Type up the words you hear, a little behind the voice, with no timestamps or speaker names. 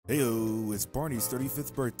Heyo, it's Barney's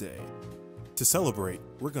 35th birthday. To celebrate,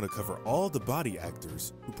 we're going to cover all the body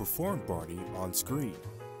actors who performed Barney on screen.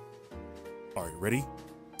 Alright, ready,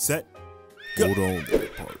 set, go! Hold on there,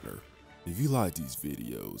 partner. If you like these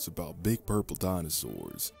videos about big purple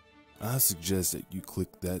dinosaurs, I suggest that you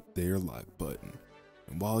click that there like button.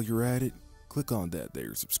 And while you're at it, click on that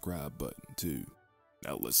there subscribe button too.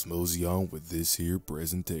 Now let's mosey on with this here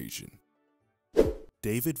presentation.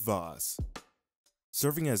 David Voss.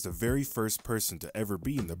 Serving as the very first person to ever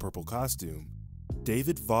be in the purple costume,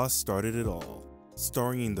 David Voss started it all,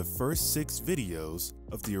 starring in the first 6 videos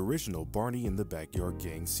of the original Barney in the Backyard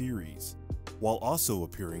Gang series, while also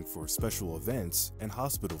appearing for special events and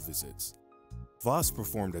hospital visits. Voss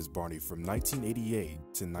performed as Barney from 1988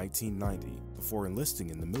 to 1990 before enlisting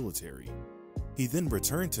in the military. He then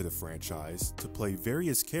returned to the franchise to play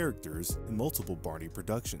various characters in multiple Barney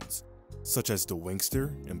productions, such as the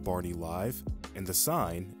Winkster in Barney Live and the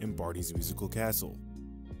Sign in Barney's Musical Castle.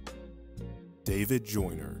 David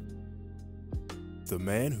Joyner. The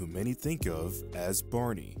man who many think of as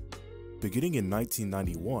Barney. Beginning in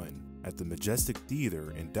 1991 at the Majestic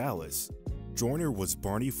Theater in Dallas, Joyner was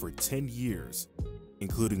Barney for 10 years,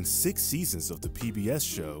 including 6 seasons of the PBS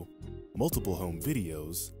show, multiple home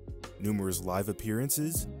videos, numerous live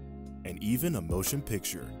appearances, and even a motion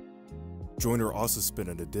picture. Joyner also spent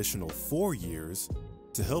an additional 4 years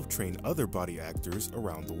to help train other body actors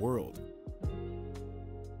around the world.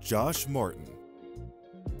 Josh Martin.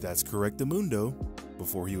 That's correctamundo.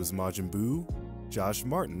 Before he was Majin Buu, Josh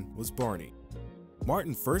Martin was Barney.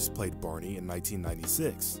 Martin first played Barney in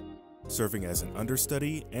 1996, serving as an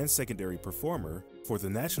understudy and secondary performer for the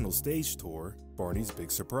national stage tour, Barney's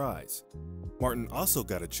Big Surprise. Martin also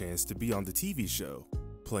got a chance to be on the TV show,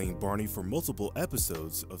 playing Barney for multiple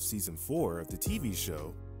episodes of Season 4 of the TV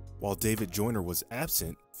show, while David Joyner was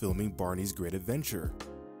absent filming Barney's Great Adventure.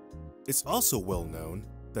 It's also well known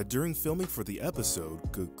that during filming for the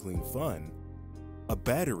episode Good Clean Fun, a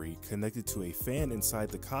battery connected to a fan inside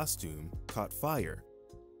the costume caught fire,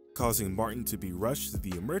 causing Martin to be rushed to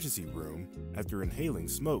the emergency room after inhaling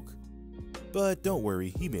smoke. But don't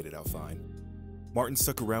worry, he made it out fine. Martin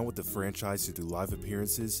stuck around with the franchise to do live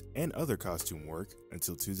appearances and other costume work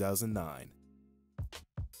until 2009.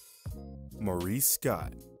 Maurice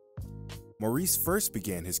Scott. Maurice first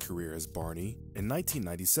began his career as Barney in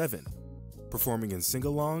 1997, performing in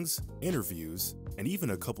sing-alongs, interviews, and even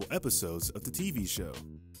a couple episodes of the TV show.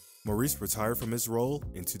 Maurice retired from his role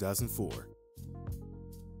in 2004.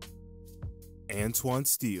 Antoine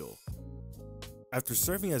Steele. After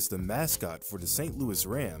serving as the mascot for the St. Louis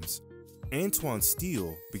Rams, Antoine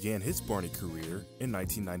Steele began his Barney career in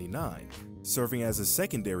 1999, serving as a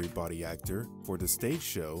secondary body actor for the stage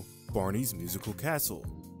show Barney's Musical Castle.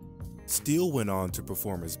 Steele went on to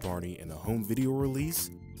perform as Barney in a home video release,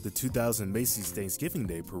 the 2000 Macy's Thanksgiving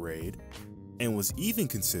Day Parade, and was even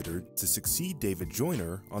considered to succeed David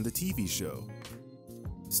Joyner on the TV show.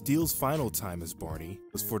 Steele's final time as Barney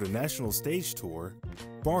was for the national stage tour,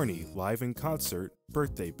 Barney Live in Concert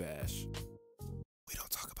Birthday Bash. We don't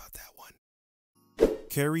talk about that one.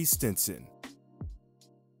 Carey Stinson.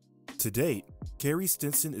 To date, Carey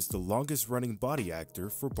Stinson is the longest running body actor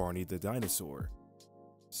for Barney the Dinosaur,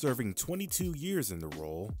 serving 22 years in the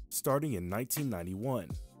role starting in 1991.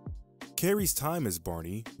 Carey's time as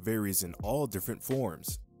Barney varies in all different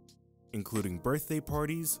forms, including birthday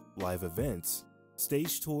parties, live events,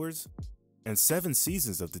 stage tours, and 7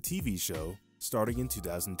 seasons of the TV show starting in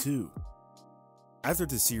 2002. After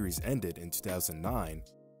the series ended in 2009,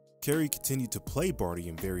 Carey continued to play Barney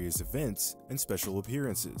in various events and special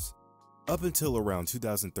appearances, up until around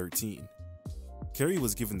 2013. Carey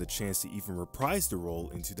was given the chance to even reprise the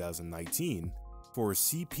role in 2019 for a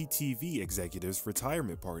CPTV executive's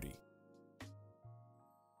retirement party.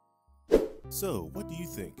 So, what do you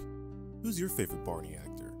think? Who's your favorite Barney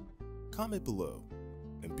actor? Comment below,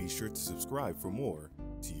 and be sure to subscribe for more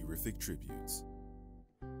Tee-Riffic tributes.